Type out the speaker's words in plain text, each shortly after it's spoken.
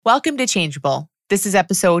Welcome to Changeable. This is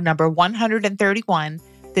episode number 131,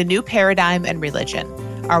 The New Paradigm and Religion.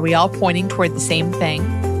 Are we all pointing toward the same thing?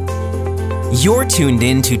 You're tuned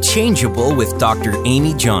in to Changeable with Dr.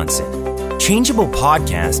 Amy Johnson. Changeable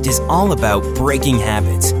podcast is all about breaking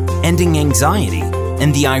habits, ending anxiety,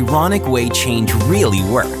 and the ironic way change really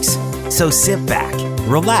works. So sit back,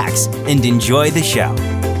 relax, and enjoy the show.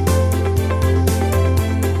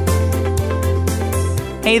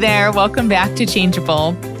 Hey there, welcome back to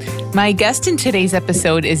Changeable. My guest in today's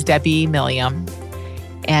episode is Debbie Milliam.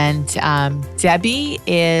 And Debbie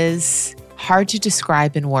is hard to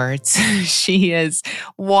describe in words. She is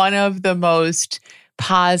one of the most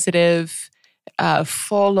positive,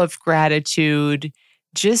 full of gratitude,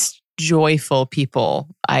 just joyful people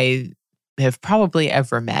I have probably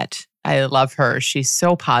ever met. I love her. She's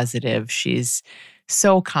so positive. She's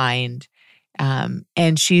so kind.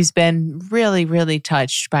 And she's been really, really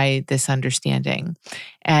touched by this understanding.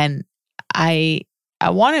 And I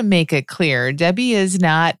want to make it clear, Debbie is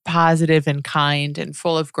not positive and kind and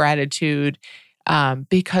full of gratitude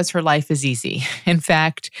because her life is easy. In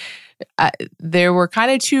fact, there were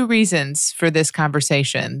kind of two reasons for this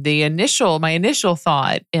conversation. My initial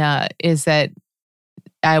thought is that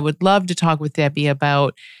I would love to talk with Debbie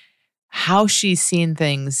about how she's seen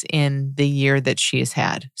things in the year that she has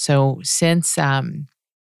had. So since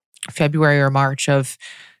February or March of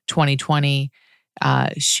 2020,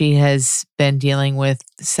 she has been dealing with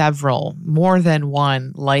more than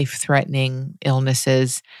one life-threatening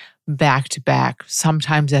illnesses back to back,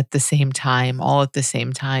 sometimes at the same time, all at the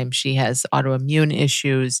same time. She has autoimmune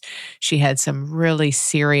issues. She had some really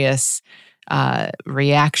serious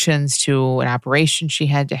reactions to an operation she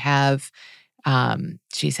had to have.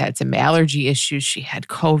 She's had some allergy issues. She had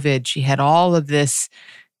COVID. She had all of this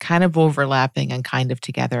kind of overlapping and kind of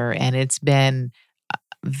together. And it's been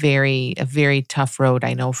a very tough road,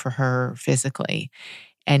 I know, for her physically.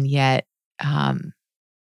 And yet,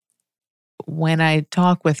 when I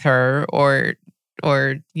talk with her or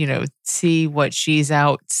see what she's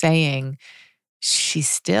out saying, she's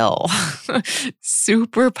still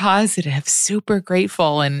super positive, super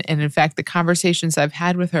grateful. And in fact, the conversations I've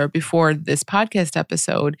had with her before this podcast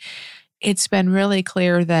episode, it's been really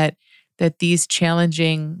clear that these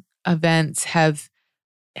challenging events have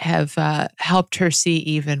helped her see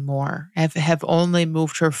even more, have only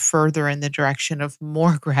moved her further in the direction of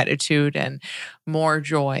more gratitude and more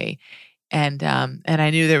joy. And I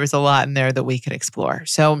knew there was a lot in there that we could explore.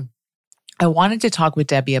 So I wanted to talk with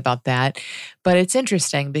Debbie about that, but it's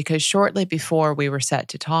interesting because shortly before we were set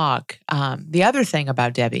to talk, the other thing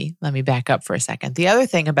about Debbie, let me back up for a second. The other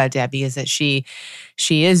thing about Debbie is that she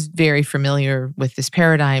is very familiar with this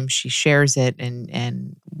paradigm. She shares it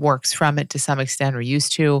and works from it to some extent, or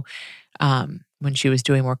used to when she was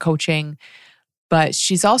doing more coaching. But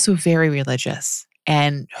she's also very religious,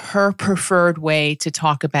 and her preferred way to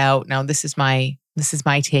talk about, now this is my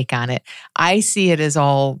take on it. I see it as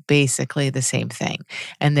all basically the same thing,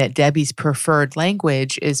 and that Debbie's preferred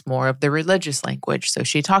language is more of the religious language. So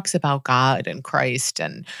she talks about God and Christ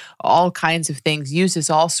and all kinds of things,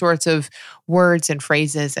 uses all sorts of words and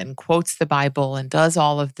phrases and quotes the Bible and does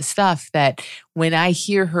all of the stuff that when I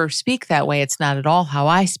hear her speak that way, it's not at all how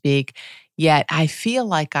I speak. Yet I feel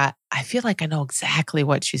like I know exactly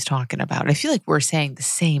what she's talking about. I feel like we're saying the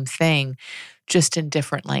same thing, just in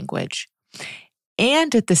different language.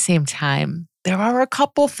 And at the same time, there are a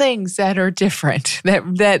couple things that are different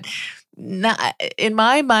that not, in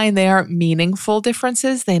my mind, they aren't meaningful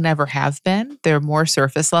differences. They never have been. They're more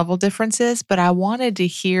surface level differences, but I wanted to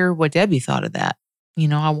hear what Debbie thought of that.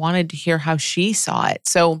 I wanted to hear how she saw it.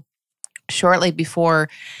 So shortly before,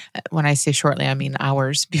 when I say shortly, I mean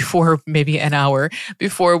hours before, maybe an hour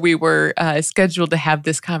before we were scheduled to have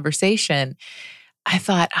this conversation, I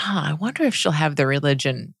thought, I wonder if she'll have the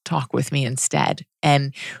religion talk with me instead.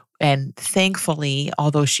 And thankfully,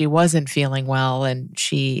 although she wasn't feeling well and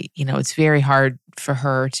she, it's very hard for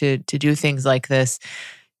her to do things like this,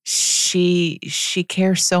 she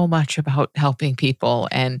cares so much about helping people,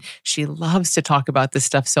 and she loves to talk about this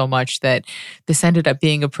stuff so much that this ended up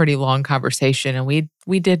being a pretty long conversation, and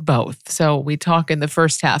we did both. So we talk in the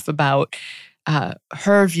first half about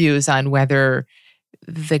her views on whether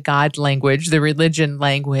the God language, the religion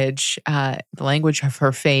language, the language of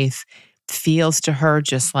her faith feels to her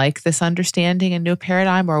just like this understanding and new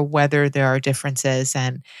paradigm, or whether there are differences.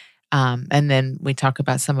 And then we talk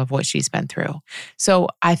about some of what she's been through. So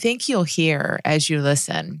I think you'll hear as you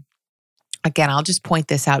listen, again, I'll just point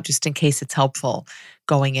this out just in case it's helpful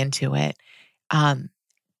going into it.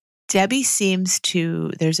 Debbie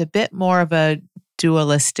there's a bit more of a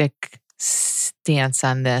dualistic stance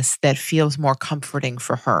on this that feels more comforting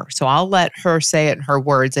for her. So I'll let her say it in her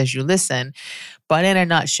words as you listen. But in a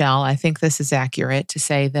nutshell, I think this is accurate to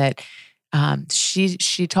say that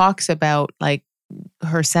she talks about like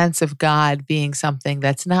her sense of God being something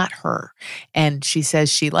that's not her. And she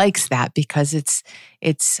says she likes that because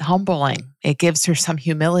it's humbling. It gives her some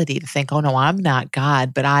humility to think, oh no, I'm not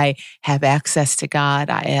God, but I have access to God.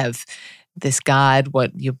 I have this God,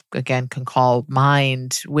 what you again can call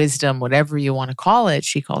mind, wisdom, whatever you want to call it.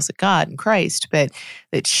 She calls it God and Christ, but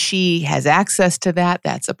that she has access to that.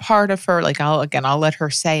 That's a part of her. Like I'll let her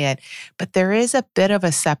say it, but there is a bit of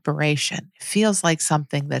a separation. It feels like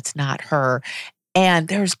something that's not her. And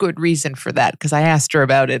there's good reason for that because I asked her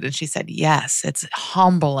about it and she said, yes, it's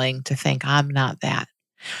humbling to think I'm not that.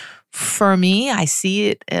 For me, I see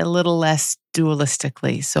it a little less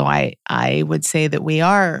dualistically. So I would say that we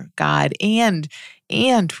are God and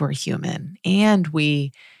we're human and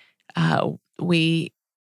we that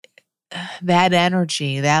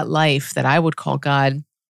energy, that life that I would call God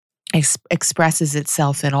expresses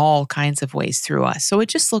itself in all kinds of ways through us. So it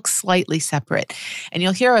just looks slightly separate. And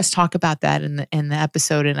you'll hear us talk about that in the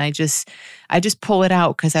episode. And I just pull it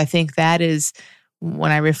out because I think that is,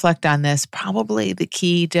 when I reflect on this, probably the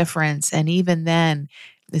key difference. And even then,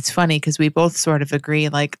 it's funny because we both sort of agree,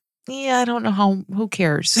 like, yeah, I don't know who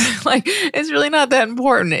cares? Like, it's really not that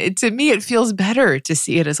important. To me, it feels better to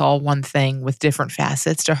see it as all one thing with different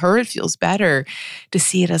facets. To her, it feels better to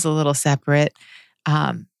see it as a little separate.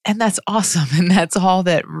 And that's awesome. And that's all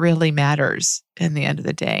that really matters in the end of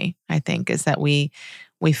the day, I think, is that we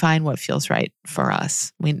find what feels right for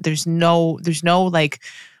us. There's no like,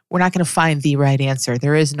 we're not going to find the right answer.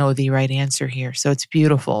 There is no the right answer here. So it's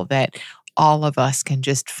beautiful that all of us can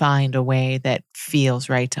just find a way that feels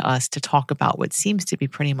right to us to talk about what seems to be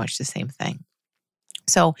pretty much the same thing.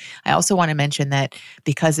 So I also want to mention that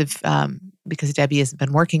because Debbie hasn't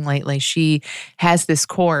been working lately, she has this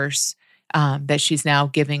course that she's now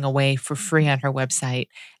giving away for free on her website.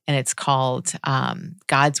 And it's called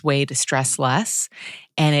God's Way to Stress Less.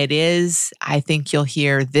 And it is, I think you'll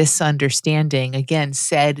hear this understanding, again,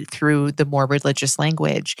 said through the more religious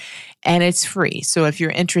language. And it's free. So if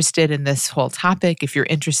you're interested in this whole topic, if you're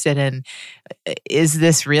interested in, is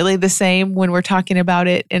this really the same when we're talking about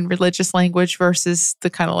it in religious language versus the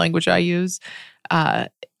kind of language I use?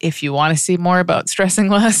 If you want to see more about stressing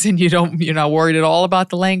less and you're not worried at all about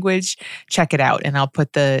the language, check it out. And I'll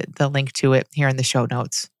put the link to it here in the show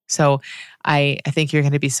notes. So I think you're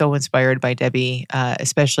going to be so inspired by Debbie,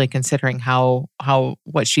 especially considering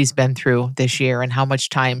what she's been through this year and how much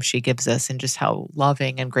time she gives us and just how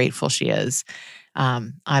loving and grateful she is.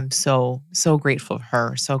 I'm so grateful for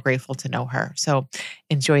her, so grateful to know her. So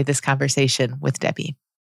enjoy this conversation with Debbie.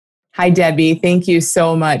 Hi, Debbie. Thank you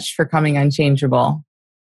so much for coming on Changeable.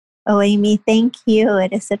 Oh, Amy, thank you.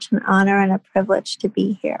 It is such an honor and a privilege to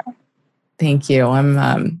be here. Thank you.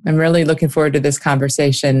 I'm really looking forward to this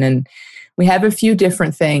conversation, and we have a few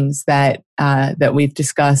different things that we've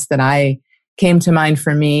discussed that I came to mind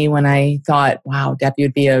for me when I thought, wow, Debbie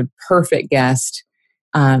would be a perfect guest.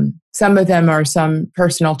 Some of them are some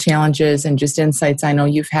personal challenges and just insights I know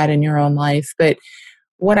you've had in your own life, but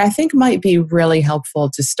what I think might be really helpful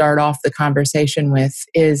to start off the conversation with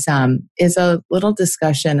is a little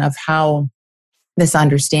discussion of how this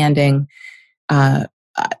understanding, the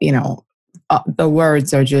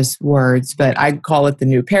words are just words, but I call it the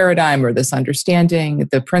new paradigm or this understanding,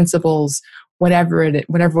 the principles, whatever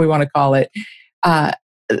we want to call it,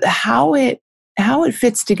 how it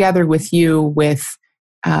fits together with you with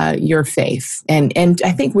your faith and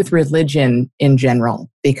I think with religion in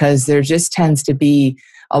general, because there just tends to be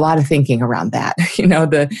a lot of thinking around that.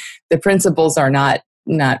 The principles are not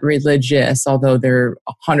religious, although they're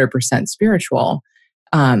 100% spiritual.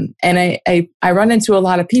 And I run into a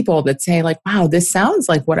lot of people that say like, wow, this sounds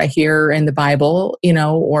like what I hear in the Bible,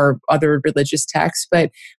 or other religious texts,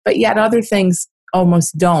 but yet other things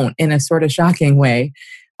almost don't, in a sort of shocking way.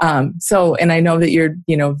 And I know that you're,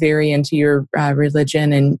 very into your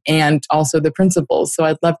religion and also the principles. So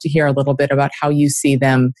I'd love to hear a little bit about how you see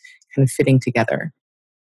them kind of fitting together.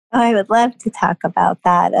 I would love to talk about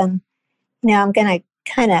that. And, I'm going to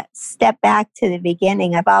kind of step back to the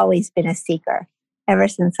beginning. I've always been a seeker ever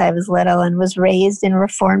since I was little and was raised in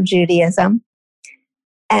Reform Judaism.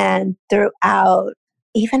 And throughout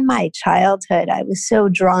even my childhood, I was so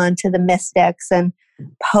drawn to the mystics and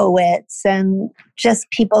poets and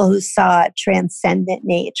just people who saw a transcendent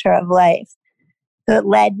nature of life. So it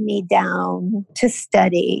led me down to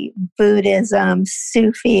study Buddhism,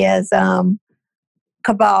 Sufism,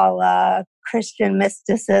 Kabbalah, Christian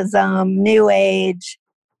mysticism, New Age.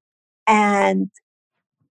 And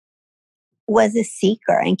was a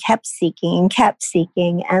seeker and kept seeking and kept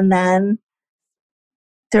seeking. And then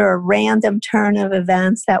through a random turn of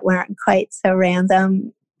events that weren't quite so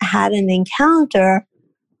random, had an encounter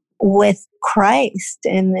with Christ.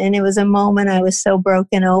 And it was a moment I was so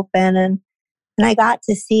broken open. And I got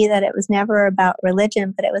to see that it was never about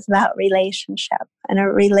religion, but it was about relationship and a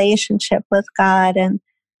relationship with God. And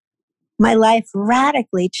my life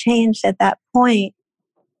radically changed at that point.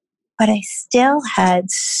 But I still had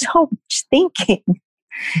so much thinking,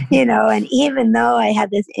 and even though I had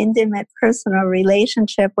this intimate personal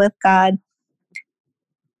relationship with God,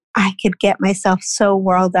 I could get myself so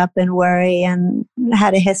whirled up in worry and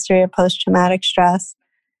had a history of post-traumatic stress.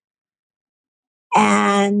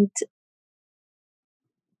 And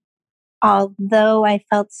although I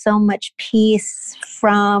felt so much peace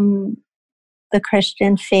from the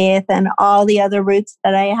Christian faith and all the other roots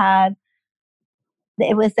that I had,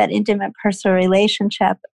 it was that intimate personal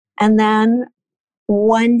relationship. And then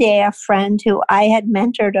one day, a friend who I had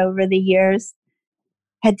mentored over the years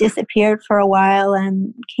had disappeared for a while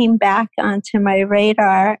and came back onto my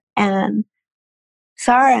radar, and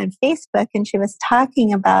saw her on Facebook, and she was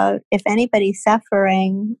talking about, if anybody's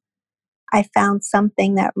suffering, I found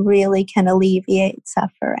something that really can alleviate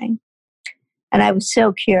suffering. And I was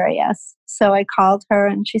so curious. So I called her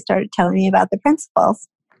and she started telling me about the principles.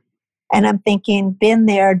 And I'm thinking, been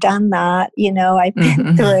there, done that. I've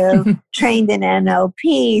been through, trained in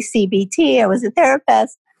NLP, CBT. I was a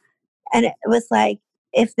therapist. And it was like,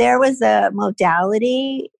 if there was a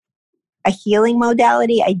modality, a healing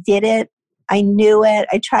modality, I did it. I knew it.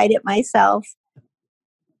 I tried it myself.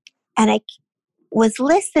 And I was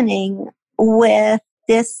listening with,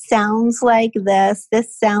 this sounds like this.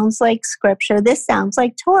 This sounds like scripture. This sounds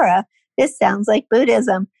like Torah. This sounds like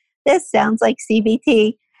Buddhism. This sounds like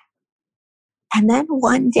CBT. And then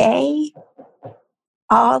one day,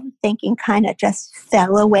 all the thinking kind of just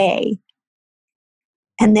fell away.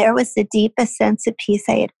 And there was the deepest sense of peace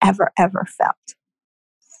I had ever felt.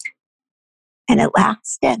 And it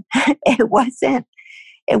lasted. It wasn't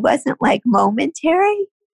like momentary.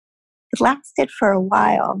 It lasted for a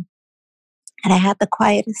while. And I had the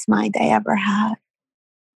quietest mind I ever had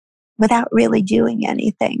without really doing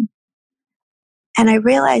anything. And I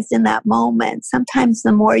realized in that moment, sometimes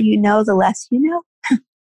the more you know, the less you know.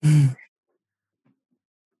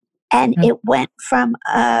 And it went from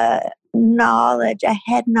a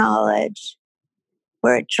head knowledge,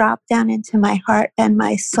 where it dropped down into my heart and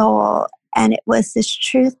my soul. And it was this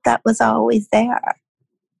truth that was always there,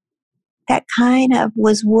 that kind of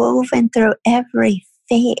was woven through every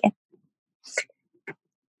faith.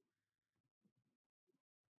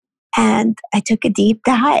 And I took a deep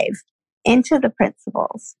dive into the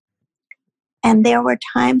principles. And there were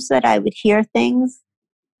times that I would hear things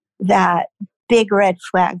that big red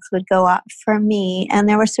flags would go up for me. And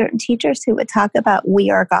there were certain teachers who would talk about,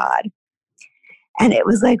 we are God. And it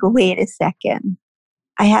was like, wait a second.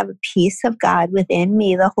 I have a piece of God within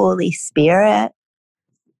me, the Holy Spirit.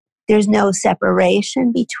 There's no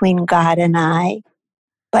separation between God and I.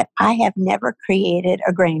 But I have never created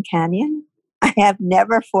a Grand Canyon. I have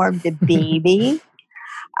never formed a baby.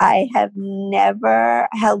 I have never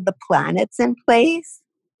held the planets in place.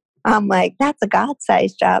 I'm like, that's a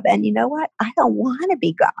God-sized job. And you know what? I don't want to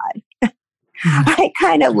be God. I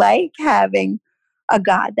kind of like having a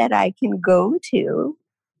God that I can go to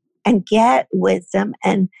and get wisdom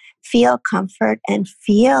and feel comfort and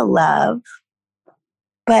feel love.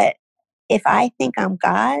 But if I think I'm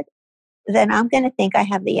God, then I'm going to think I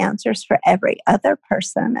have the answers for every other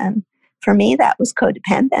person. And for me, that was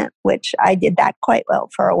codependent, which I did that quite well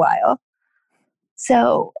for a while.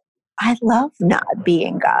 So I love not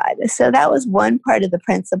being God. So that was one part of the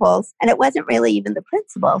principles. And it wasn't really even the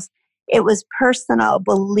principles. It was personal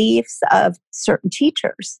beliefs of certain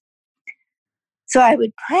teachers. So I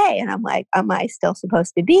would pray and I'm like, am I still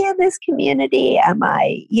supposed to be in this community? Am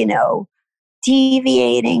I,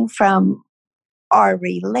 deviating from our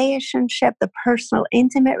relationship, the personal,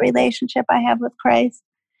 intimate relationship I have with Christ?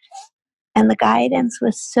 And the guidance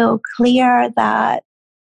was so clear that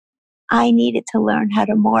I needed to learn how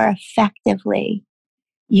to more effectively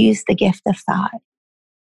use the gift of thought,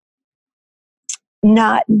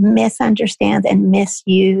 not misunderstand and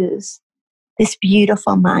misuse this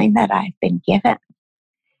beautiful mind that I've been given,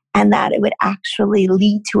 and that it would actually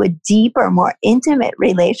lead to a deeper, more intimate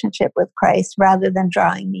relationship with Christ rather than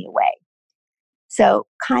drawing me away. So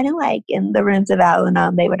kind of like in the rooms of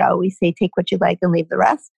Al-Anon, they would always say, take what you like and leave the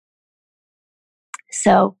rest.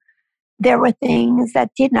 So there were things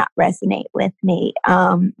that did not resonate with me.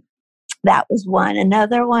 That was one.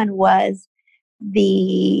 Another one was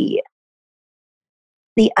the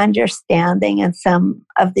the understanding, and some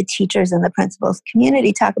of the teachers in the principals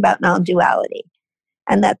community talk about non-duality,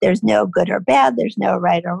 and that there's no good or bad, there's no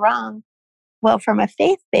right or wrong. Well, from a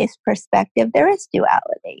faith-based perspective, there is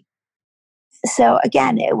duality. So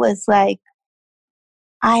again, it was like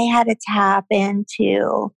I had to tap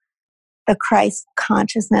into the Christ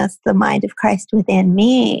consciousness, the mind of Christ within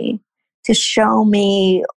me, to show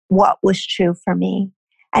me what was true for me,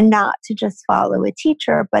 and not to just follow a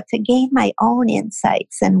teacher, but to gain my own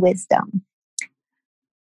insights and wisdom.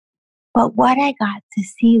 But what I got to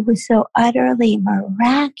see was so utterly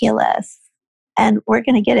miraculous. And we're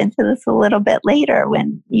going to get into this a little bit later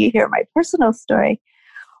when you hear my personal story,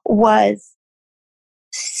 was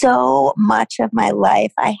so much of my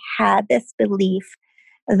life I had this belief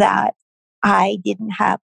that I didn't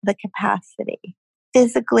have the capacity,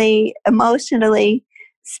 physically, emotionally,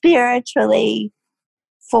 spiritually,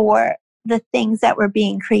 for the things that were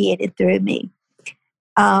being created through me.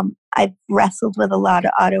 I've wrestled with a lot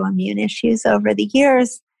of autoimmune issues over the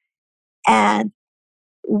years and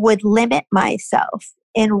would limit myself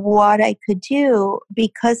in what I could do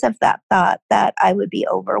because of that thought that I would be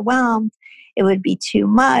overwhelmed, it would be too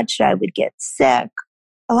much, I would get sick,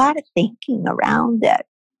 a lot of thinking around it.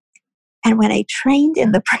 And when I trained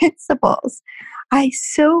in the principles, I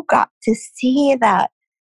so got to see that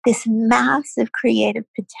this massive creative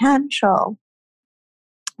potential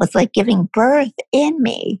was like giving birth in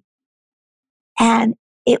me. And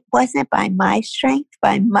it wasn't by my strength,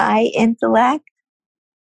 by my intellect,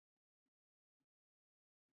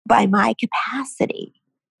 by my capacity.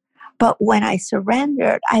 But when I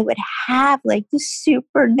surrendered, I would have like this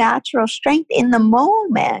supernatural strength in the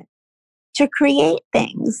moment to create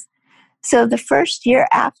things. So the first year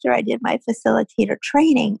after I did my facilitator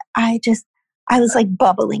training, I was like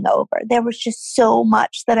bubbling over. There was just so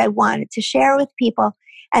much that I wanted to share with people,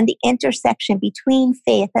 and the intersection between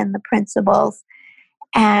faith and the principles.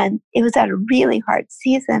 And it was at a really hard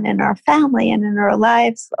season in our family and in our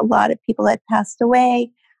lives. A lot of people had passed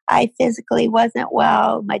away. I physically wasn't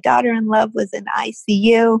well. My daughter-in-law was in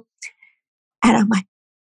ICU. And I'm like,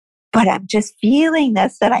 but I'm just feeling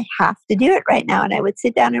this, that I have to do it right now. And I would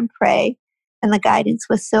sit down and pray. And the guidance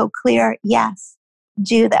was so clear. Yes,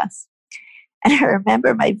 do this. And I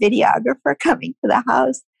remember my videographer coming to the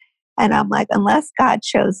house. And I'm like, unless God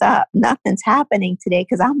shows up, nothing's happening today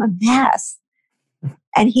because I'm a mess.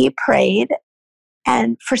 And he prayed.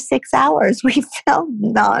 And for 6 hours, we filmed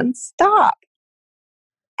nonstop.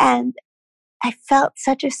 And I felt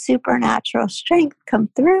such a supernatural strength come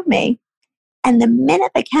through me. And the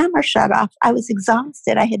minute the camera shut off, I was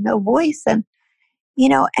exhausted. I had no voice. And,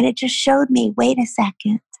 and it just showed me, wait a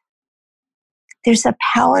second. There's a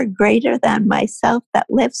power greater than myself that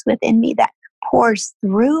lives within me, that pours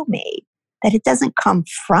through me, that it doesn't come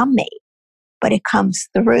from me, but it comes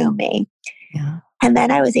through me. Yeah. And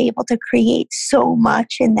then I was able to create so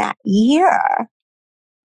much in that year.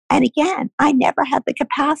 And again, I never had the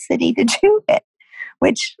capacity to do it,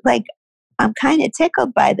 which I'm kind of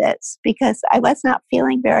tickled by this because I was not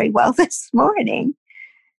feeling very well this morning.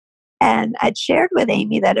 And I'd shared with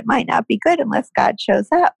Amy that it might not be good unless God shows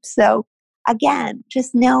up. So again,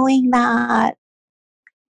 just knowing that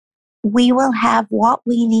we will have what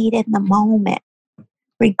we need in the moment,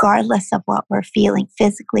 regardless of what we're feeling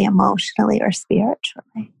physically, emotionally, or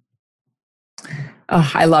spiritually.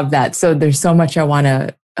 Oh, I love that. So there's so much I want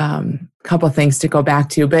to, couple things to go back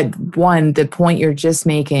to. But one, the point you're just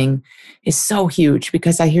making is so huge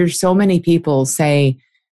because I hear so many people say,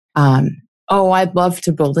 oh, I'd love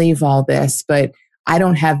to believe all this, but I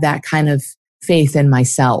don't have that kind of faith in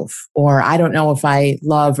myself, or I don't know if I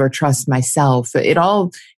love or trust myself.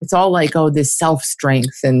 It's all like, oh, this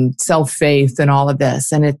self-strength and self-faith and all of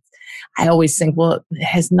this. And I always think, well, it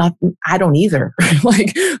has nothing, I don't either.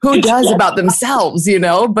 Like, who does about themselves,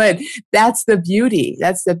 But that's the beauty.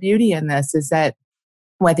 That's the beauty in this, is that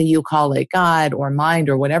whether you call it God or mind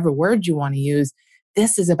or whatever word you want to use,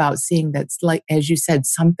 this is about seeing that's like, as you said,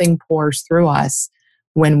 something pours through us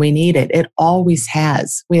when we need it. It always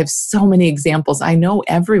has. We have so many examples. I know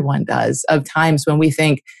everyone does, of times when we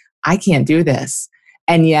think, I can't do this.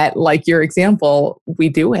 And yet, like your example, we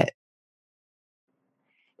do it.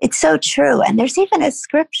 It's so true. And there's even a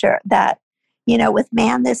scripture that, with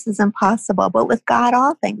man, this is impossible, but with God,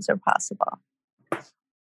 all things are possible.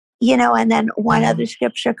 And then one other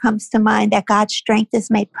scripture comes to mind, that God's strength is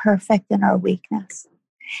made perfect in our weakness.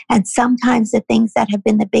 And sometimes the things that have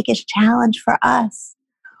been the biggest challenge for us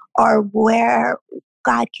are where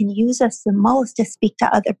God can use us the most to speak to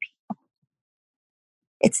other people.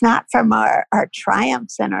 It's not from our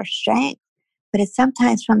triumphs and our strength, but it's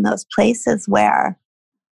sometimes from those places where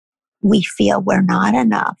we feel we're not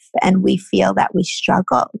enough and we feel that we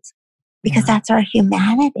struggled because that's our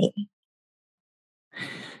humanity.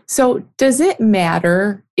 So does it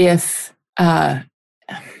matter if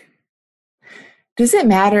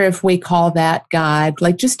we call that God?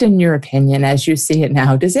 Like, just in your opinion, as you see it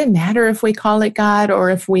now, does it matter if we call it God, or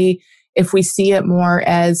if we see it more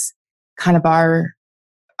as kind of our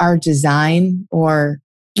design? Or,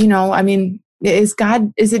 I mean, is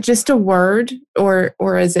it just a word,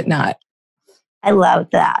 or is it not? I love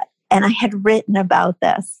that. And I had written about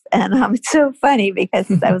this, and it's so funny because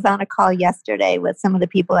I was on a call yesterday with some of the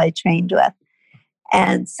people I trained with,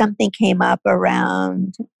 and something came up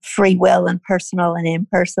around free will and personal and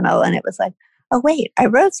impersonal. And it was like, oh, wait, I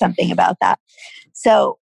wrote something about that.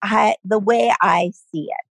 So the way I see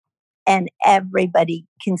it, and everybody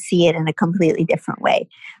can see it in a completely different way,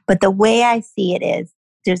 but the way I see it is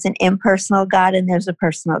there's an impersonal God and there's a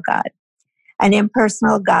personal God. An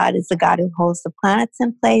impersonal God is the God who holds the planets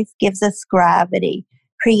in place, gives us gravity,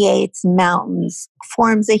 creates mountains,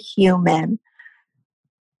 forms a human,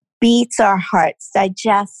 beats our hearts,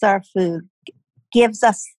 digests our food, gives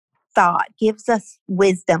us thought, gives us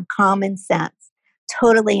wisdom, common sense.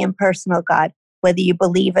 Totally impersonal God, whether you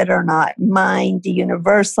believe it or not. Mind, the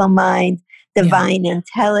universal mind, divine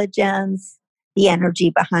intelligence, the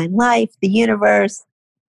energy behind life, the universe,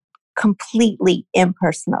 completely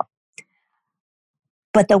impersonal.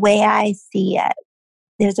 But the way I see it,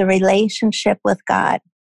 there's a relationship with God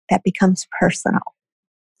that becomes personal,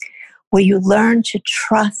 where you learn to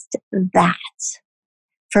trust that.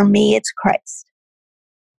 For me, it's Christ,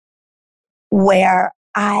 where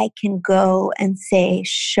I can go and say,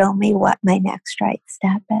 show me what my next right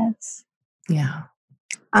step is. Yeah.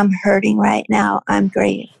 I'm hurting right now. I'm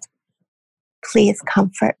grieved. Please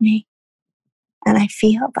comfort me. And I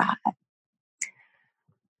feel that.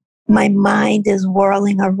 My mind is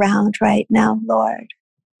whirling around right now, Lord.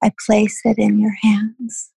 I place it in your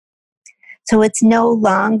hands. So it's no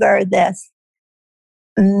longer this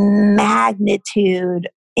magnitude,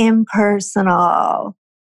 impersonal.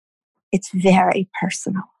 It's very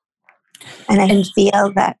personal. And I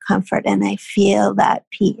feel that comfort and I feel that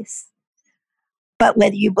peace. But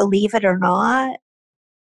whether you believe it or not,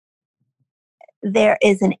 there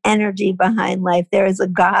is an energy behind life. There is a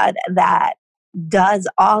God that does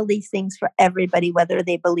all these things for everybody, whether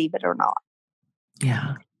they believe it or not.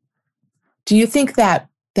 Yeah. Do you think that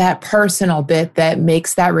personal bit that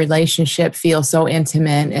makes that relationship feel so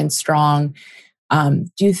intimate and strong,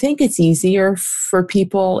 do you think it's easier for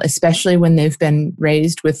people, especially when they've been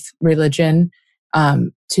raised with religion,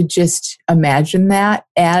 to just imagine that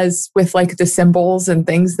as with like the symbols and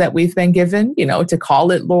things that we've been given, to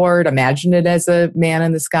call it Lord, imagine it as a man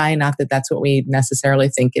in the sky? Not that that's what we necessarily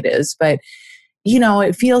think it is, but,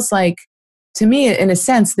 it feels like, to me, in a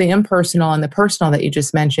sense, the impersonal and the personal that you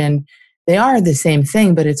just mentioned, they are the same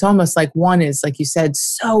thing, but it's almost like one is, like you said,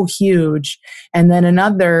 so huge. And then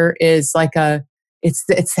another is like it's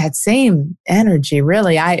that same energy,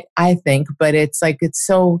 really, I think, but it's like, it's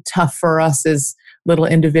so tough for us as little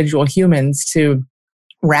individual humans to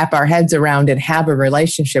wrap our heads around and have a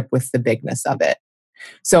relationship with the bigness of it.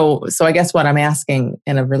 So I guess what I'm asking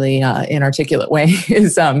in a really inarticulate way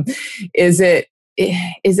is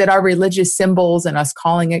it our religious symbols and us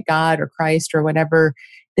calling it God or Christ or whatever,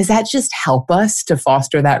 does that just help us to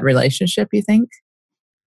foster that relationship, you think?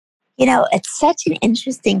 It's such an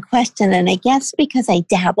interesting question. And I guess because I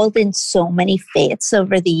dabbled in so many faiths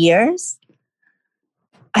over the years,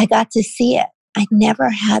 I got to see it. I never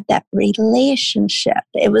had that relationship.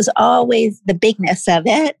 It was always the bigness of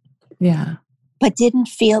it. Yeah. But didn't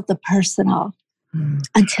feel the personal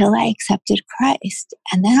until I accepted Christ.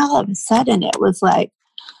 And then all of a sudden it was like,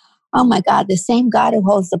 oh my God, the same God who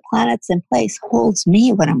holds the planets in place holds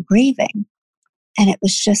me when I'm grieving. And it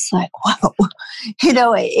was just like, whoa,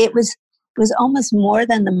 it was almost more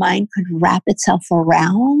than the mind could wrap itself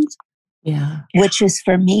around. Yeah. Which is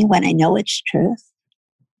for me when I know it's truth.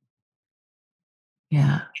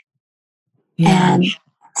 Yeah. Yeah. And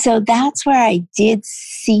so that's where I did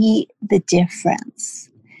see the difference.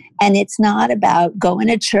 And it's not about going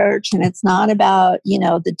to church and it's not about,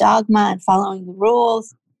 the dogma and following the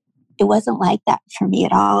rules. It wasn't like that for me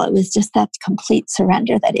at all. It was just that complete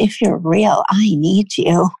surrender that if you're real, I need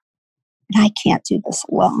you. And I can't do this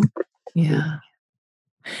alone. Yeah.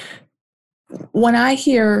 When I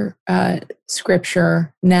hear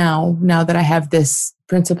scripture now that I have this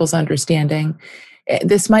principles understanding,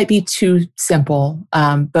 this might be too simple,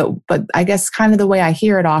 but I guess kind of the way I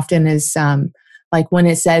hear it often is like when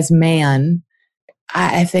it says man,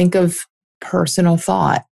 I think of personal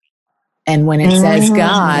thought. And when it says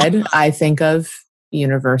God, I think of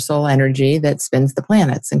universal energy that spins the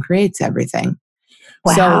planets and creates everything.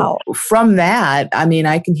 Wow. So from that, I mean,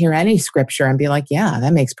 I can hear any scripture and be like, yeah,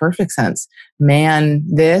 that makes perfect sense. Man,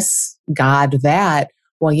 this, God, that.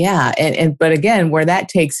 Well, yeah. But again, where that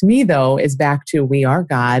takes me though is back to we are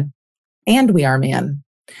God and we are man.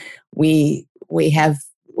 We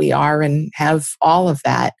are and have all of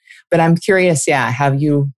that. But I'm curious, how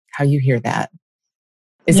you hear that.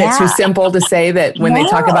 Is it too simple to say that when they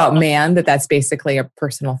talk about man, that's basically a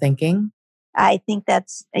personal thinking? I think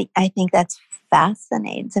that's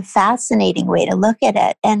fascinating. It's a fascinating way to look at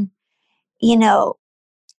it. And,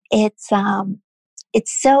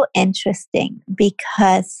 it's so interesting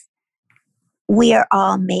because we are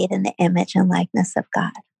all made in the image and likeness of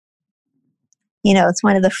God. It's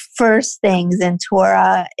one of the first things in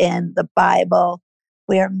Torah, in the Bible.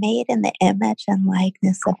 We are made in the image and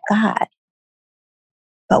likeness of God,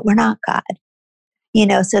 but we're not God.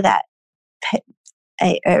 So that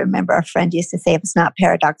I remember a friend used to say, if it's not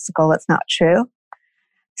paradoxical, it's not true.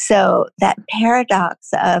 So that paradox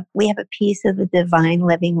of we have a piece of the divine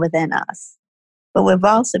living within us, but we've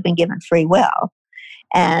also been given free will.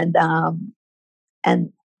 And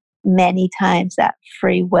many times that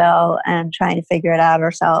free will and trying to figure it out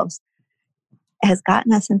ourselves has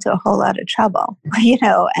gotten us into a whole lot of trouble,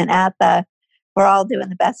 and we're all doing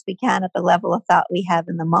the best we can at the level of thought we have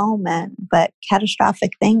in the moment, but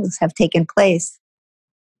catastrophic things have taken place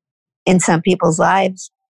in some people's lives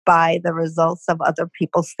by the results of other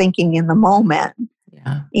people's thinking in the moment.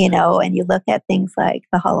 Yeah. And you look at things like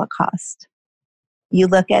the Holocaust. You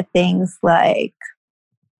look at things like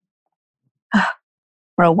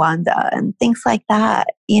Rwanda and things like that,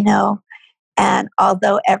 and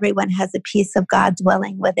although everyone has a piece of God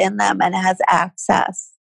dwelling within them and has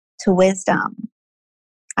access to wisdom,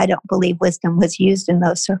 I don't believe wisdom was used in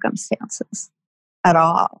those circumstances at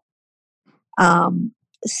all. And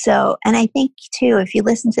I think too, if you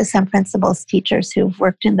listen to some principals teachers who've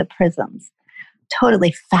worked in the prisons,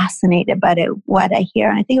 totally fascinated by what I hear.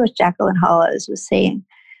 And I think it was Jacqueline Hollows was saying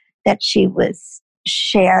that she was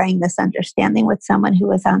sharing this understanding with someone who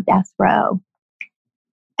was on death row.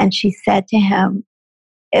 And she said to him,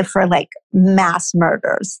 for like mass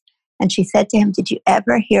murders, and she said to him, did you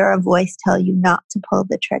ever hear a voice tell you not to pull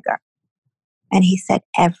the trigger? And he said,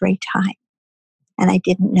 every time. And I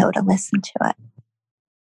didn't know to listen to it.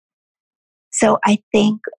 So I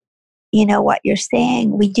think, what you're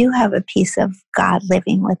saying, we do have a piece of God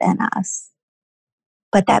living within us.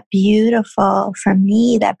 But for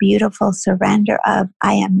me, that beautiful surrender of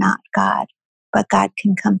I am not God, but God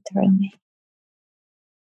can come through me,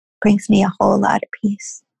 brings me a whole lot of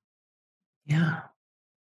peace. Yeah.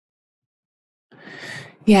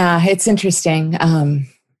 Yeah, it's interesting.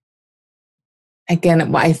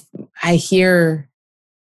 Again, I hear,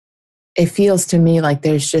 it feels to me like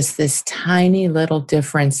there's just this tiny little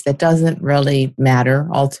difference that doesn't really matter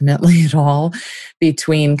ultimately at all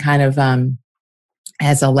between kind of,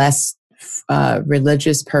 as a less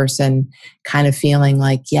religious person, kind of feeling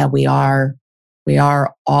like, yeah, we are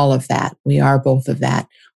all of that. We are both of that.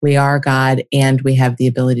 We are God and we have the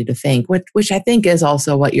ability to think, which I think is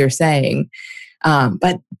also what you're saying.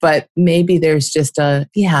 But maybe there's just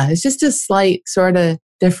it's just a slight sort of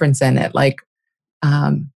difference in it. Like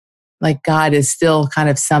God is still kind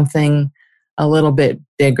of something a little bit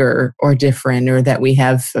bigger or different, or that we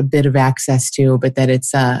have a bit of access to, but that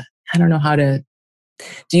it's, I don't know how to,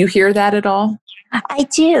 do you hear that at all? I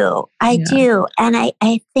do. I do. And I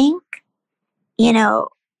think, semantically,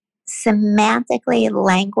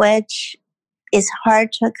 language is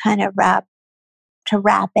hard to kind of wrap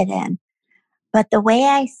it in. But the way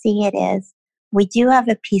I see it is, we do have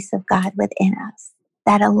a piece of God within us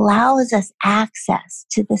that allows us access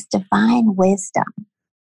to this divine wisdom.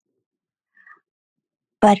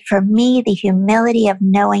 But for me, the humility of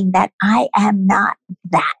knowing that I am not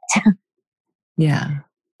that. Yeah.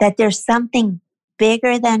 That there's something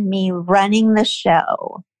bigger than me running the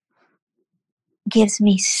show gives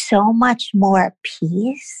me so much more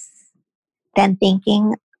peace than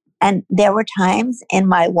thinking. And there were times in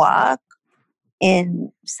my walk,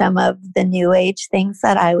 in some of the new age things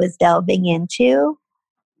that I was delving into,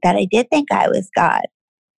 that I did think I was God.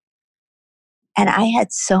 And I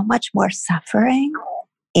had so much more suffering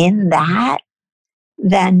in that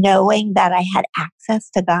than knowing that I had access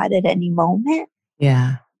to God at any moment.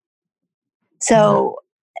 Yeah. So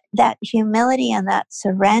that humility and that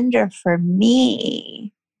surrender for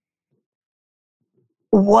me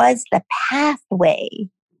was the pathway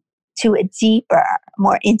to a deeper,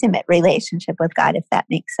 more intimate relationship with God, if that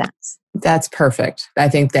makes sense. That's perfect. I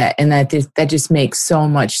think that just makes so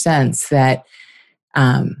much sense that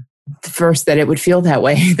first that it would feel that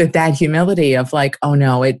way, that humility of like, oh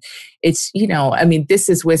no, it's, I mean, this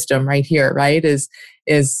is wisdom right here, right? Is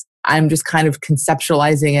I'm just kind of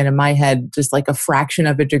conceptualizing it in my head, just like a fraction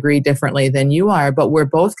of a degree differently than you are, but we're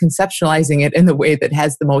both conceptualizing it in the way that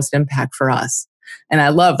has the most impact for us. And I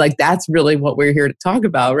love, like, that's really what we're here to talk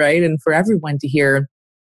about, right? And for everyone to hear,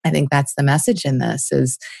 I think that's the message in this,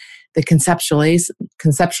 is the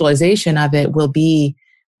conceptualization of it will be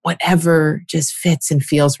whatever just fits and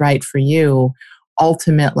feels right for you.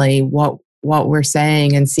 Ultimately, what we're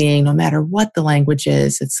saying and seeing, no matter what the language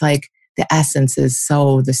is, it's like the essence is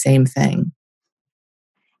so the same thing.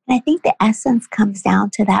 And I think the essence comes down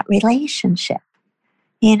to that relationship,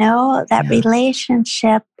 that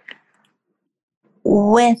relationship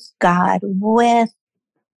with God, with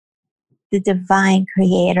the divine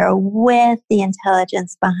creator, with the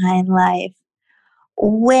intelligence behind life,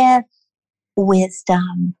 with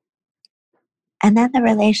wisdom, and then the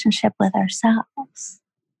relationship with ourselves,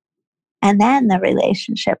 and then the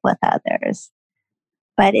relationship with others.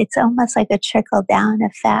 But it's almost like a trickle down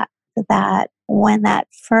effect that when that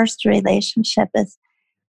first relationship is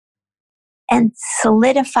and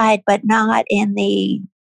solidified, but not in the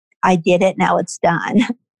I did it, now it's done.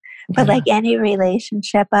 But like any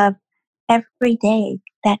relationship of every day,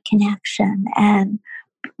 that connection. And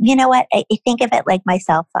you know what? I think of it like my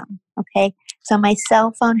cell phone. Okay. So my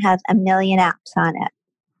cell phone has a million apps on it.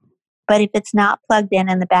 But if it's not plugged in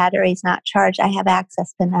and the battery's not charged, I have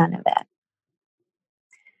access to none of it.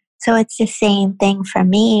 So it's the same thing for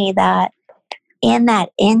me, that in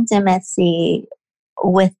that intimacy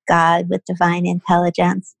with God, with divine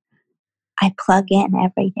intelligence, I plug in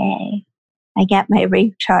every day. I get my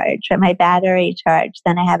recharge or my battery charged,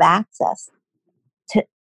 then I have access to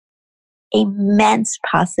immense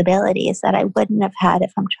possibilities that I wouldn't have had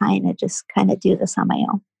if I'm trying to just kind of do this on my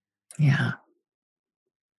own. Yeah.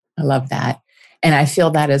 I love that. And I feel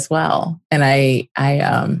that as well. And I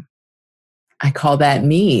call that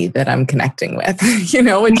me that I'm connecting with,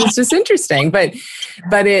 which is just interesting, but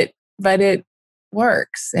it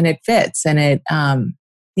works and it fits and it, I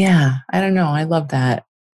don't know. I love that.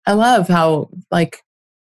 I love how, like,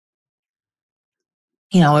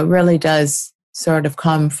 it really does sort of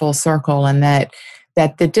come full circle, and that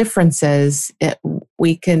the differences,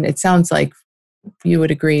 it sounds like you would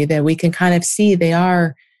agree that we can kind of see they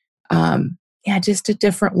are, just a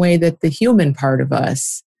different way that the human part of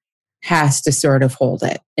us has to sort of hold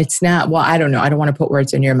it. It's not, well, I don't know. I don't want to put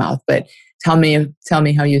words in your mouth, but tell me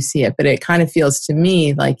how you see it. But it kind of feels to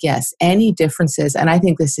me like, yes, any differences, and I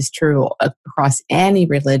think this is true across any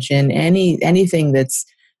religion, anything that's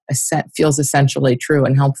feels essentially true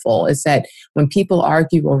and helpful, is that when people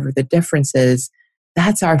argue over the differences,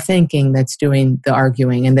 that's our thinking that's doing the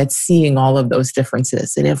arguing and that's seeing all of those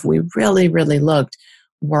differences. And if we really, really looked,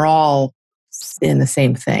 we're all in the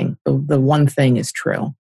same thing. The one thing is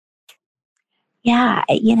true. Yeah,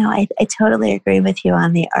 I totally agree with you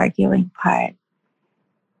on the arguing part.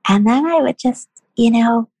 And then I would just,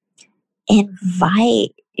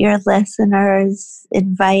 invite your listeners,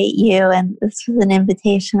 invite you. And this was an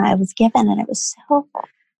invitation I was given, and it was so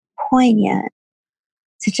poignant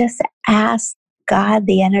to just ask God,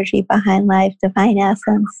 the energy behind life, divine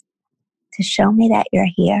essence, to show me that you're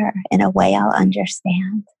here in a way I'll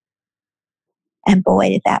understand. And boy,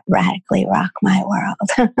 did that radically rock my world.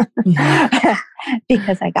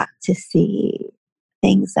 Because I got to see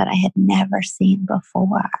things that I had never seen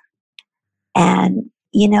before. And,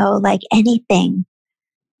 like anything,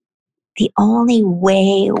 the only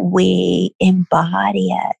way we embody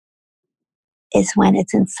it is when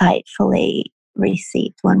it's insightfully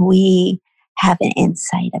received, when we have an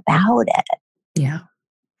insight about it. Yeah.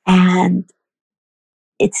 And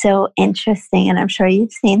it's so interesting, and I'm sure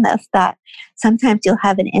you've seen this, that sometimes you'll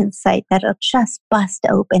have an insight that'll just bust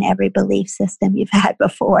open every belief system you've had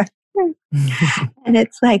before. And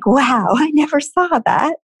it's like, wow, I never saw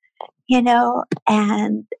that,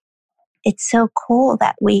 and it's so cool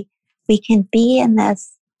that we can be in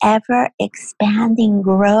this ever expanding,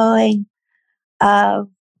 growing of,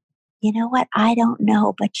 what, I don't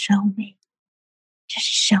know, but show me. Just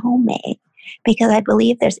show me. Because I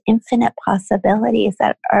believe there's infinite possibilities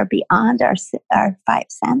that are beyond our five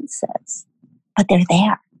senses, but they're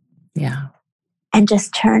there. Yeah. And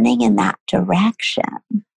just turning in that direction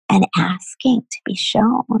and asking to be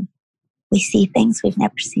shown, we see things we've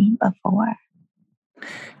never seen before.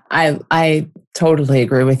 I totally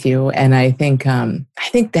agree with you, and I think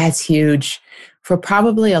that's huge for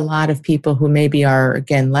probably a lot of people who maybe are,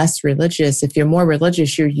 again, less religious, if you're more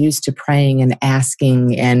religious, you're used to praying and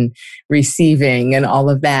asking and receiving and all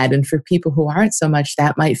of that. And for people who aren't so much,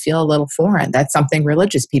 that might feel a little foreign. That's something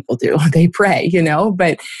religious people do. They pray,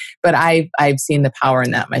 but I've seen the power in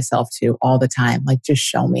that myself too, all the time. Like, just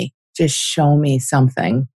show me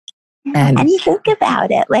something. And you think about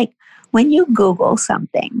it, like when you Google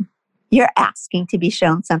something, you're asking to be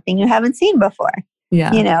shown something you haven't seen before,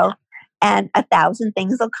 and 1,000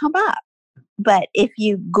 things will come up. But if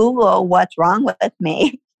you Google what's wrong with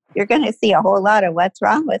me, you're going to see a whole lot of what's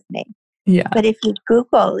wrong with me. Yeah. But if you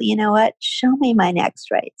Google, show me my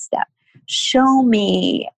next right step. Show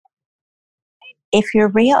me if you're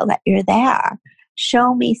real, that you're there.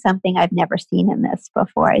 Show me something I've never seen in this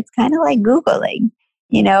before. It's kind of like Googling,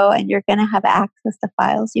 and you're going to have access to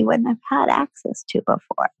files you wouldn't have had access to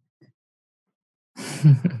before.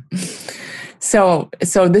 So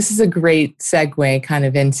this is a great segue kind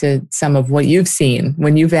of into some of what you've seen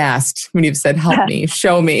when you've said, help me,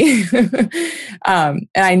 show me. And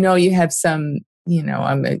I know you have some,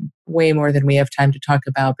 way more than we have time to talk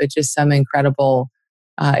about, but just some incredible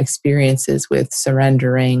experiences with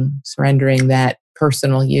surrendering that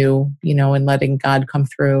personal you, and letting God come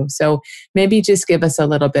through. So maybe just give us a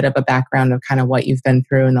little bit of a background of kind of what you've been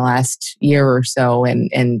through in the last year or so,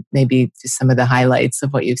 and maybe just some of the highlights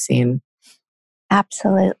of what you've seen.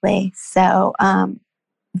 Absolutely. So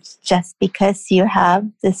just because you have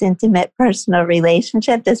this intimate personal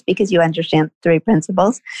relationship, just because you understand 3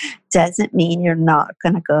 principles, doesn't mean you're not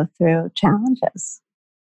going to go through challenges.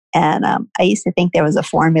 And I used to think there was a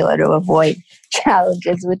formula to avoid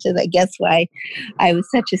challenges, which is, I guess, why I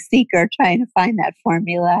was such a seeker trying to find that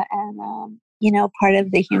formula. And, part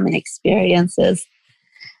of the human experience is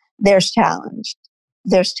there's challenges.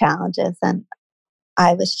 And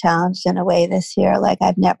I was challenged in a way this year like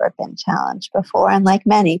I've never been challenged before. And like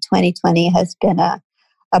many, 2020 has been a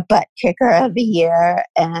butt kicker of the year.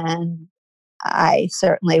 And I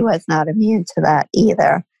certainly was not immune to that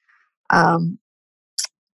either.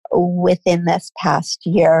 Within this past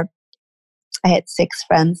year, I had 6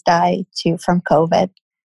 friends die, 2 from COVID,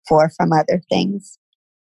 4 from other things.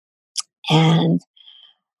 And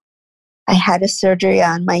I had a surgery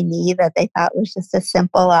on my knee that they thought was just a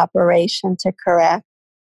simple operation to correct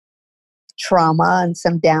trauma and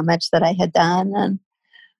some damage that I had done. And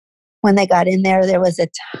when they got in there was a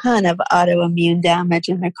ton of autoimmune damage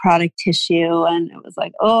and necrotic tissue. And it was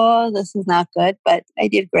like, oh, this is not good. But I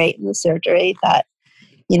did great in the surgery. Thought,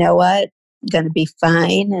 you know what, I'm going to be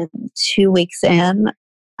fine. And 2 weeks in,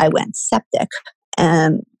 I went septic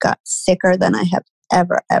and got sicker than I have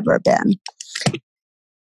ever been.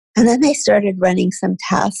 And then they started running some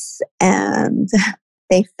tests, and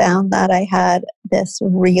they found that I had this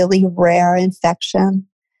really rare infection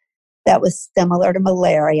that was similar to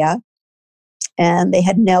malaria. And they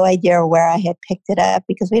had no idea where I had picked it up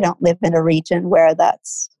because we don't live in a region where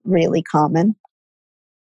that's really common.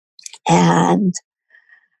 And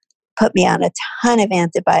put me on a ton of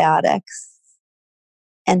antibiotics.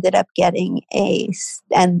 Ended up getting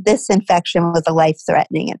and this infection was a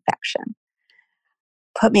life-threatening infection.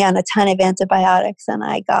 Put me on a ton of antibiotics, and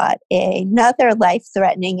I got another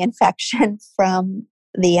life-threatening infection from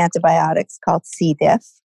the antibiotics called C. diff.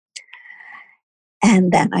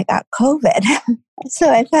 And then I got COVID. So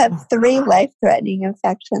I've had 3 life-threatening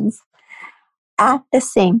infections at the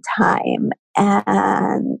same time.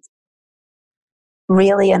 And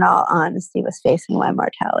really, in all honesty, was facing my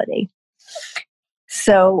mortality.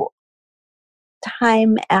 So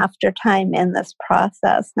time after time in this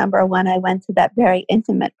process, number one, I went to that very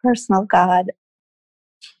intimate, personal God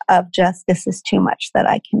of just, this is too much that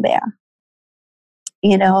I can bear.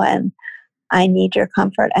 And I need your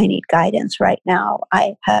comfort. I need guidance right now.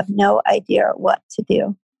 I have no idea what to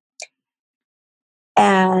do.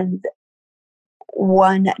 And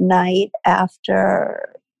one night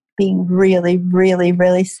after being really, really,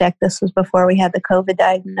 really sick, this was before we had the COVID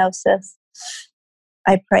diagnosis,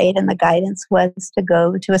 I prayed, and the guidance was to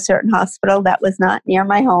go to a certain hospital that was not near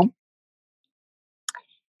my home.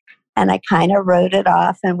 And I kind of wrote it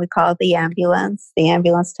off, and we called the ambulance. The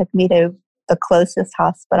ambulance took me to the closest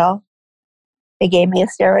hospital. They gave me a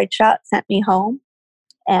steroid shot, sent me home,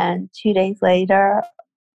 and 2 days later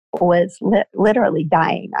was literally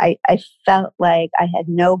dying. I felt like I had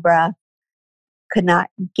no breath, could not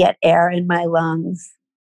get air in my lungs,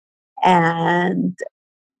 and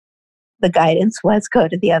the guidance was go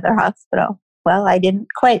to the other hospital. Well, I didn't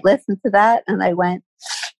quite listen to that, and I went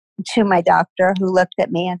to my doctor, who looked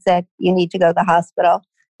at me and said, you need to go to the hospital.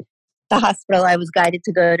 The hospital I was guided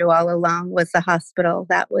to go to all along was the hospital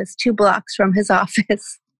that was 2 blocks from his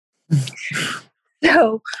office.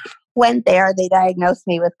 So went there, they diagnosed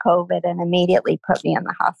me with COVID and immediately put me in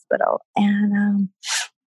the hospital. And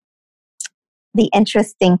the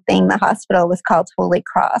interesting thing, the hospital was called Holy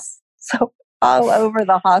Cross. So all over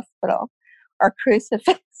the hospital are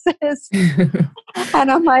crucifixes.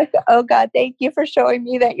 And I'm like, oh God, thank you for showing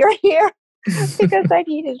me that you're here. Because I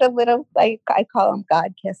needed a little, like, I call them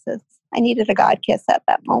God kisses. I needed a God kiss at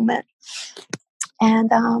that moment. And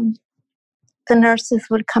the nurses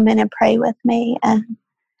would come in and pray with me. And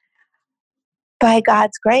by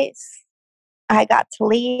God's grace, I got to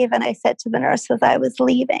leave. And I said to the nurses, I was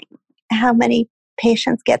leaving. How many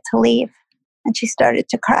patients get to leave? And she started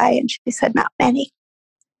to cry and she said, not many.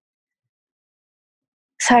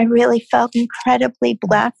 So I really felt incredibly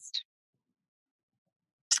blessed.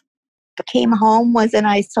 Came home, was in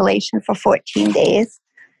isolation for 14 days.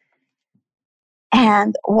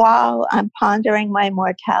 And while I'm pondering my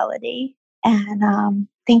mortality and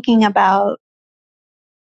thinking about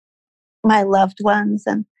my loved ones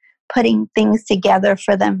and putting things together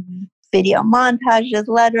for them, video montages,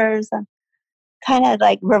 letters, and kind of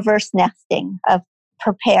like reverse nesting of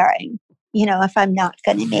preparing, if I'm not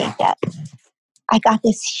going to make it. I got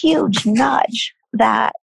this huge nudge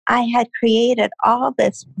that I had created all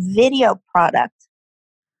this video product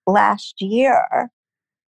last year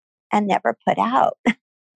and never put out.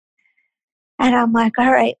 And I'm like,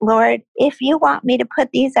 all right, Lord, if you want me to put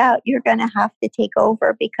these out, you're going to have to take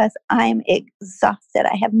over because I'm exhausted.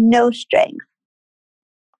 I have no strength.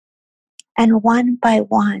 And one by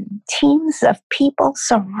one, teams of people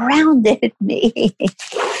surrounded me.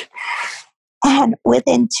 And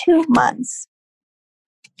within 2 months,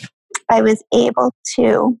 I was able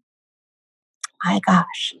to,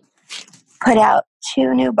 put out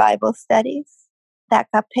 2 new Bible studies that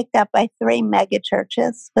got picked up by 3 mega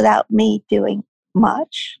churches without me doing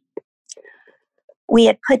much. We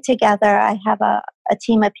had put together, I have a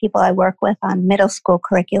team of people I work with on middle school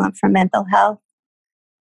curriculum for mental health.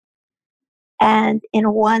 And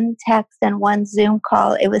in one text and one Zoom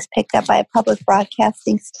call, it was picked up by a public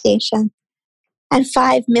broadcasting station. And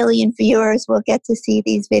 5 million viewers will get to see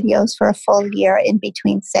these videos for a full year in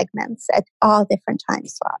between segments at all different time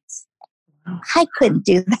slots. I couldn't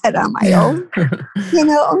do that on my own.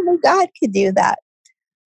 Only God could do that.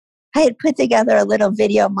 I had put together a little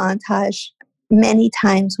video montage. Many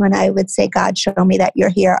times when I would say, God, show me that you're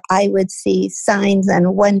here, I would see signs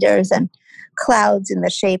and wonders and clouds in the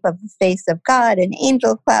shape of the face of God and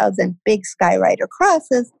angel clouds and big skywriter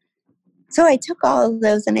crosses. So I took all of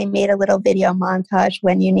those and I made a little video montage,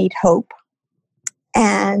 When You Need Hope.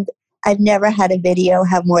 And I've never had a video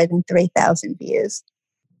have more than 3,000 views.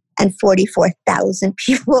 And 44,000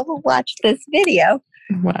 people watched this video.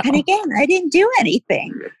 Wow. And again, I didn't do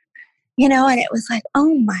anything, and it was like,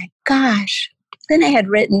 oh my gosh. Then I had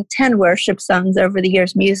written 10 worship songs over the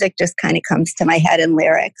years. Music just kind of comes to my head in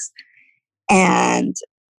lyrics. And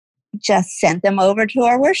just sent them over to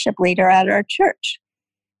our worship leader at our church.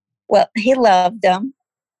 Well, he loved them.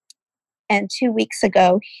 And 2 weeks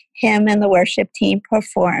ago, him and the worship team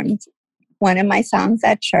performed one of my songs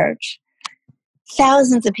at church.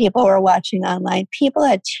 Thousands of people were watching online. People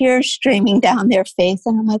had tears streaming down their face.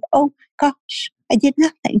 And I'm like, oh my gosh, I did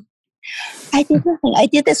nothing. I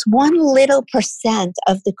did this one little percent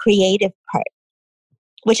of the creative part,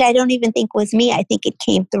 which I don't even think was me. I think it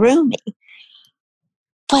came through me.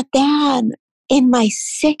 But then in my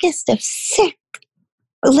sickest of sick,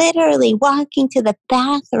 literally walking to the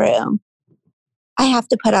bathroom, I have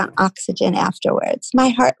to put on oxygen afterwards. My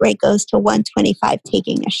heart rate goes to 125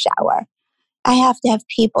 taking a shower. I have to have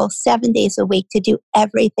people 7 days a week to do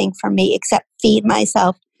everything for me except feed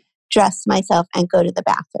myself, dress myself, and go to the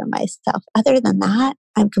bathroom myself. Other than that,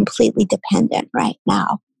 I'm completely dependent right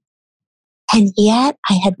now. And yet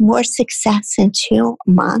I had more success in 2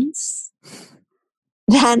 months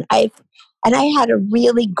than I had a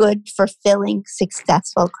really good, fulfilling,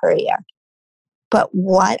 successful career. But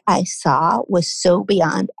what I saw was so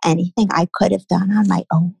beyond anything I could have done on my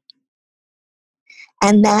own.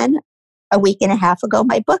 And then a week and a half ago,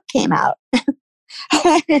 my book came out.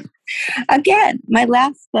 Again, my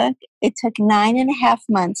last book, it took 9.5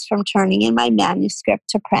 months from turning in my manuscript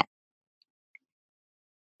to print.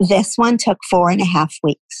 This one took 4.5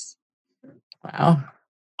 weeks. Wow.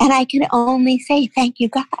 And I can only say thank you,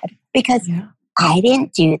 God, because I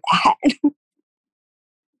didn't do that.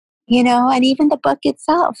 And even the book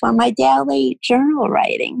itself, or my daily journal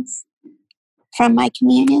writings from my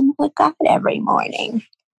communion with God every morning.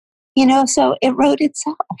 So it wrote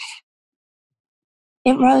itself.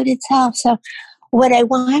 It wrote itself. So what I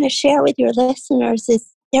want to share with your listeners is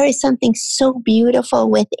there is something so beautiful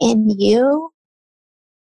within you.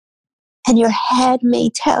 And your head may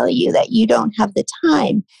tell you that you don't have the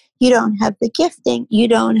time, you don't have the gifting, you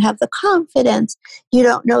don't have the confidence, you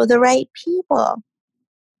don't know the right people.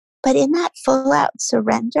 But in that full out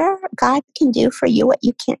surrender, God can do for you what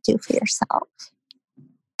you can't do for yourself.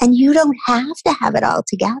 And you don't have to have it all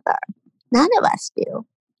together. None of us do.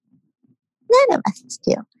 None of us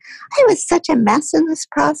do. I was such a mess in this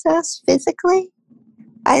process physically,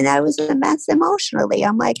 and I was a mess emotionally.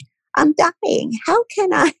 I'm like, I'm dying. How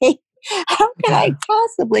can I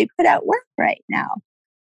possibly put out work right now?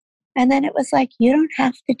 And then it was like, you don't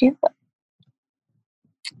have to do it.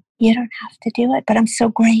 You don't have to do it. But I'm so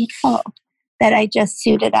grateful that I just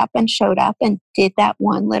suited up and showed up and did that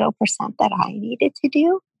one little % that I needed to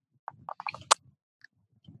do.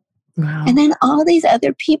 Wow. And then all these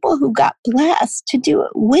other people who got blessed to do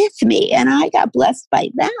it with me, and I got blessed by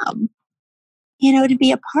them, to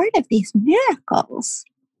be a part of these miracles.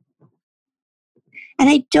 And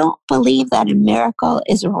I don't believe that a miracle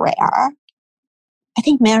is rare. I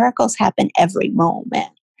think miracles happen every moment.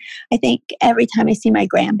 I think every time I see my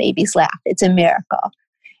grandbabies laugh, it's a miracle.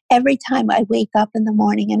 Every time I wake up in the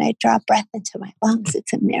morning and I draw breath into my lungs,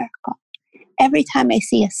 it's a miracle. Every time I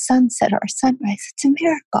see a sunset or a sunrise, it's a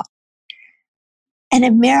miracle. And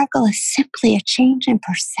a miracle is simply a change in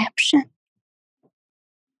perception.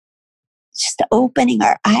 Just opening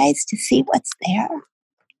our eyes to see what's there.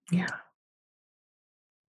 Yeah.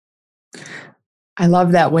 I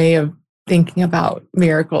love that way of thinking about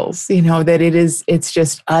miracles, that it's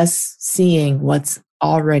just us seeing what's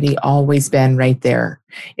already always been right there.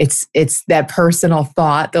 It's that personal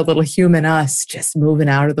thought, the little human us just moving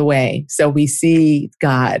out of the way. So we see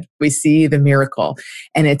God, we see the miracle,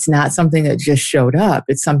 and it's not something that just showed up.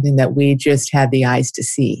 It's something that we just had the eyes to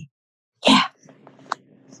see. Yeah.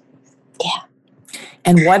 Yeah.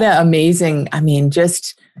 And what an amazing,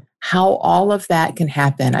 just how all of that can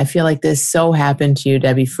happen. I feel like this so happened to you,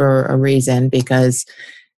 Debbie, for a reason, because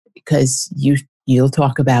you'll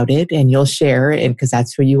talk about it and you'll share it, and because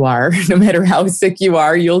that's who you are. No matter how sick you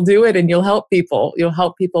are, you'll do it and you'll help people. You'll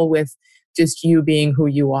help people with just you being who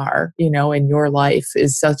you are, and your life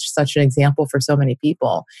is such an example for so many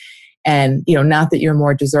people. And, not that you're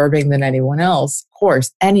more deserving than anyone else. Of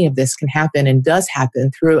course, any of this can happen and does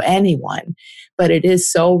happen through anyone. But it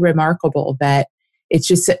is so remarkable that it's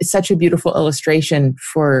such a beautiful illustration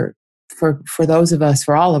for those of us,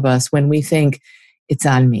 for all of us, when we think it's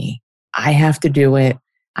on me. I have to do it.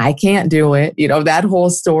 I can't do it. That whole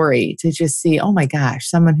story, to just see, oh my gosh,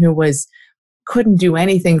 someone who couldn't do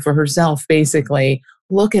anything for herself, basically.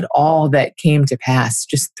 Look at all that came to pass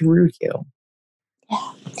just through you.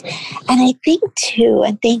 Yeah. And I think too,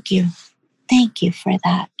 and thank you for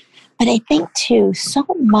that. But I think too, so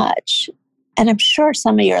much, and I'm sure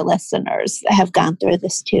some of your listeners have gone through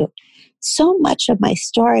this too, so much of my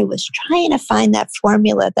story was trying to find that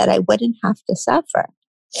formula that I wouldn't have to suffer.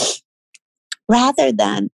 Rather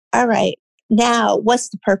than, all right, now what's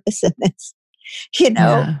the purpose in this?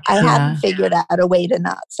 I haven't figured out a way to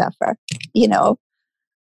not suffer.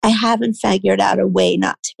 I haven't figured out a way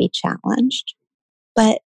not to be challenged.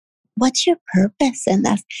 But what's your purpose in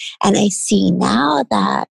this? And I see now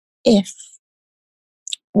that if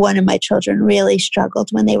one of my children really struggled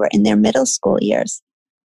when they were in their middle school years,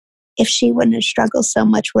 if she wouldn't have struggled so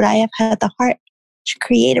much, would I have had the heart to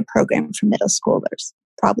create a program for middle schoolers?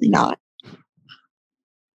 Probably not.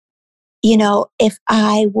 If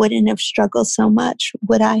I wouldn't have struggled so much,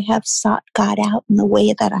 would I have sought God out in the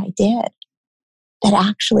way that I did? That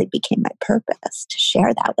actually became my purpose, to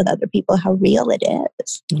share that with other people, how real it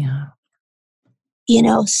is. Yeah.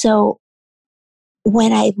 So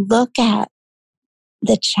when I look at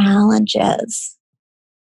the challenges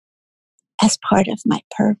as part of my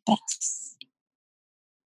purpose,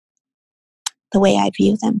 the way I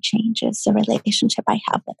view them changes, the relationship I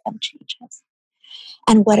have with them changes.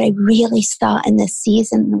 And what I really saw in this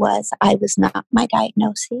season was I was not my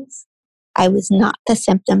diagnoses. I was not the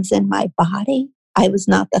symptoms in my body. I was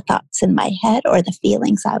not the thoughts in my head or the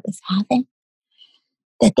feelings I was having.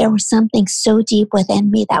 That there was something so deep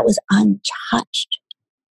within me that was untouched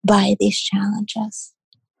by these challenges.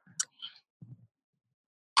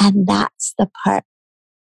 And that's the part,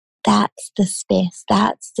 that's the space,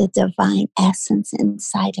 that's the divine essence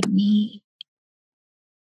inside of me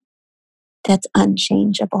that's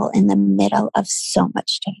unchangeable in the middle of so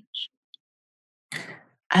much change.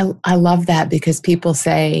 I love that, because people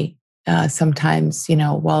say sometimes,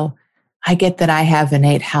 well, I get that I have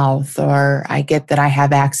innate health, or I get that I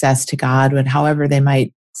have access to God, and however they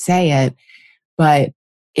might say it. But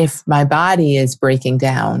if my body is breaking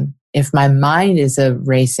down, if my mind is a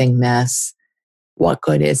racing mess, what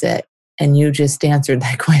good is it? And you just answered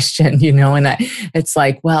that question, and it's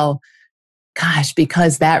like, well, gosh,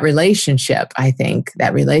 because that relationship, I think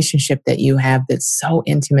that relationship that you have that's so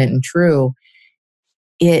intimate and true,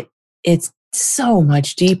 it's so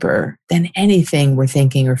much deeper than anything we're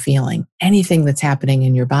thinking or feeling, anything that's happening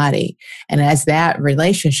in your body. And as that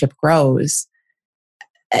relationship grows,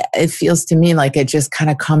 it feels to me like it just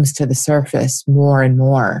kind of comes to the surface more and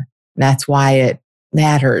more. And that's why it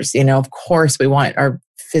matters. Of course, we want our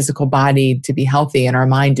physical body to be healthy and our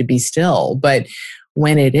mind to be still. But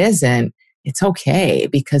when it isn't, it's okay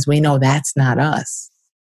because we know that's not us,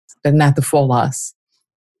 but not the full us.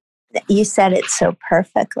 You said it so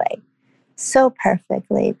perfectly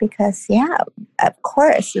because, yeah, of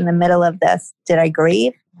course, in the middle of this, did I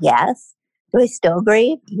grieve? Yes. Do I still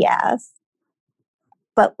grieve? Yes.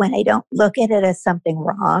 But when I don't look at it as something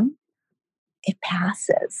wrong, it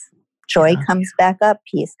passes. Joy comes back up,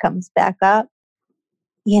 peace comes back up,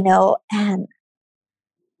 and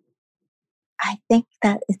I think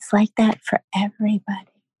that it's like that for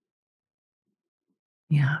everybody.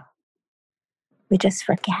 Yeah. We just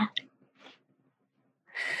forget.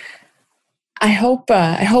 I hope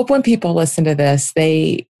when people listen to this,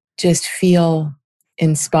 they just feel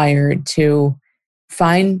inspired to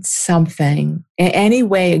find something, any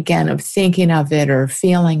way, again, of thinking of it or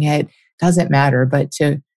feeling it, doesn't matter, but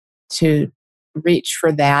to reach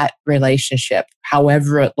for that relationship,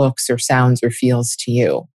 however it looks or sounds or feels to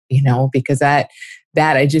you, because that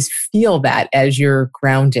I just feel that as you're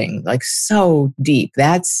grounding, like so deep.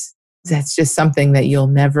 That's just something that you'll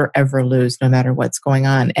never, ever lose, no matter what's going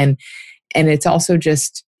on. And it's also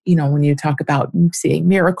just, when you talk about seeing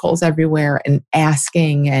miracles everywhere and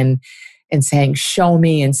asking and saying, show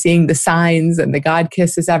me, and seeing the signs and the God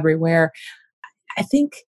kisses everywhere, I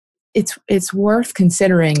think it's worth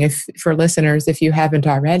considering, if for listeners, if you haven't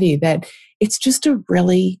already, that it's just a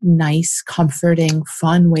really nice, comforting,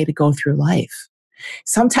 fun way to go through life.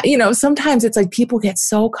 Sometimes it's like people get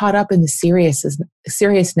so caught up in the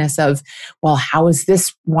seriousness of, well, how is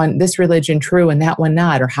this religion true and that one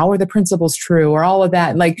not? Or how are the principles true? Or all of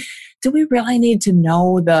that. Like, do we really need to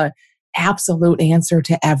know the absolute answer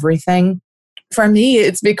to everything? For me,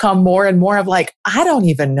 it's become more and more of like, I don't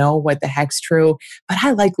even know what the heck's true, but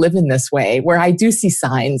I like living this way where I do see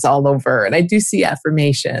signs all over and I do see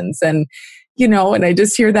affirmations and I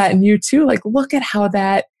just hear that in you too. Like, look at how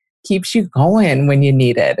that keeps you going when you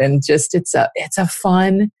need it. And just, it's a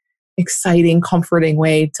fun, exciting, comforting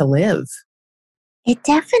way to live. It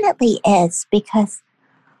definitely is, because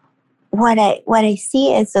what I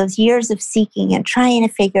see is those years of seeking and trying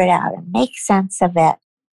to figure it out and make sense of it.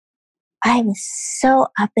 I was so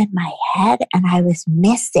up in my head and I was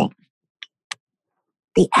missing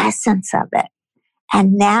the essence of it.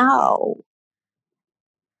 And now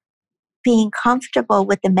being comfortable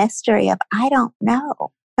with the mystery of, I don't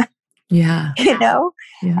know. Yeah. Yeah.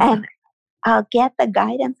 And I'll get the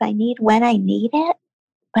guidance I need when I need it,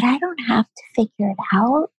 but I don't have to figure it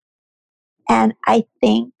out. And I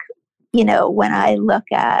think, when I look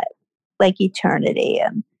at like eternity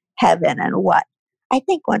and heaven and what, I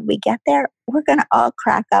think when we get there, we're going to all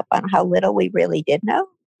crack up on how little we really did know.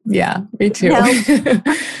 Yeah, me too.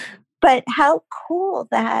 But how cool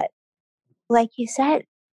that, like you said,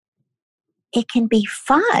 it can be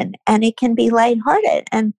fun and it can be lighthearted.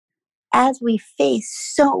 And as we face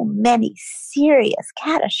so many serious,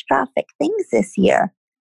 catastrophic things this year,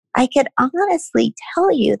 I could honestly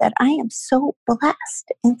tell you that I am so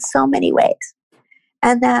blessed in so many ways,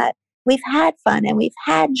 and that we've had fun and we've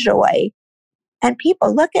had joy. And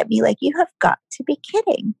people look at me like, you have got to be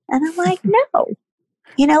kidding. And I'm like, no.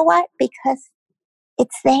 You know what? Because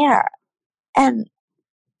it's there. And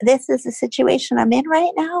this is the situation I'm in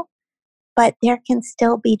right now. But there can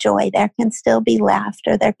still be joy. There can still be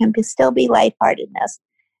laughter. There can still be lightheartedness.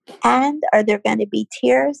 And are there going to be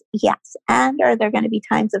tears? Yes. And are there going to be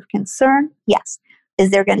times of concern? Yes. Is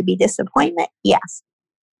there going to be disappointment? Yes.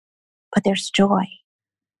 But there's joy.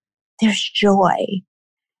 There's joy.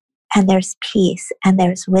 And there's peace. And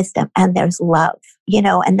there's wisdom. And there's love.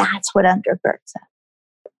 And that's what undergirds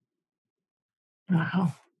it.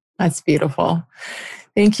 Wow. That's beautiful.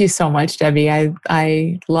 Thank you so much, Debbie.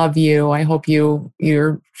 I love you. I hope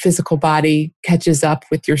your physical body catches up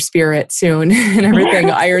with your spirit soon and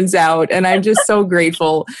everything irons out. And I'm just so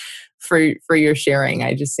grateful for your sharing.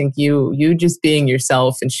 I just think you just being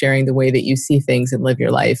yourself and sharing the way that you see things and live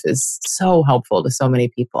your life is so helpful to so many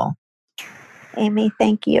people. Amy,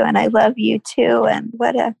 thank you. And I love you too. And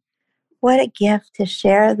what a gift to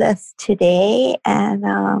share this today.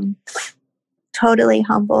 And totally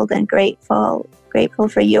humbled and grateful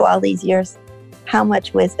for you all these years. how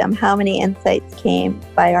much wisdom, how many insights came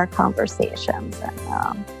by our conversations.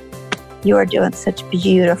 And you are doing such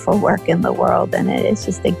beautiful work in the world, and it is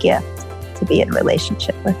just a gift to be in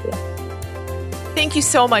relationship with you. Thank you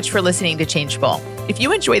so much for listening to Changeable. If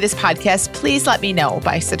you enjoy this podcast, please let me know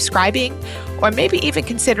by subscribing or maybe even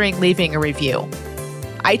considering leaving a review.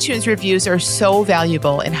 iTunes reviews are so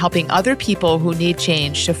valuable in helping other people who need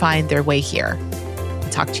change to find their way here. I'll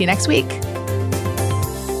talk to you next week.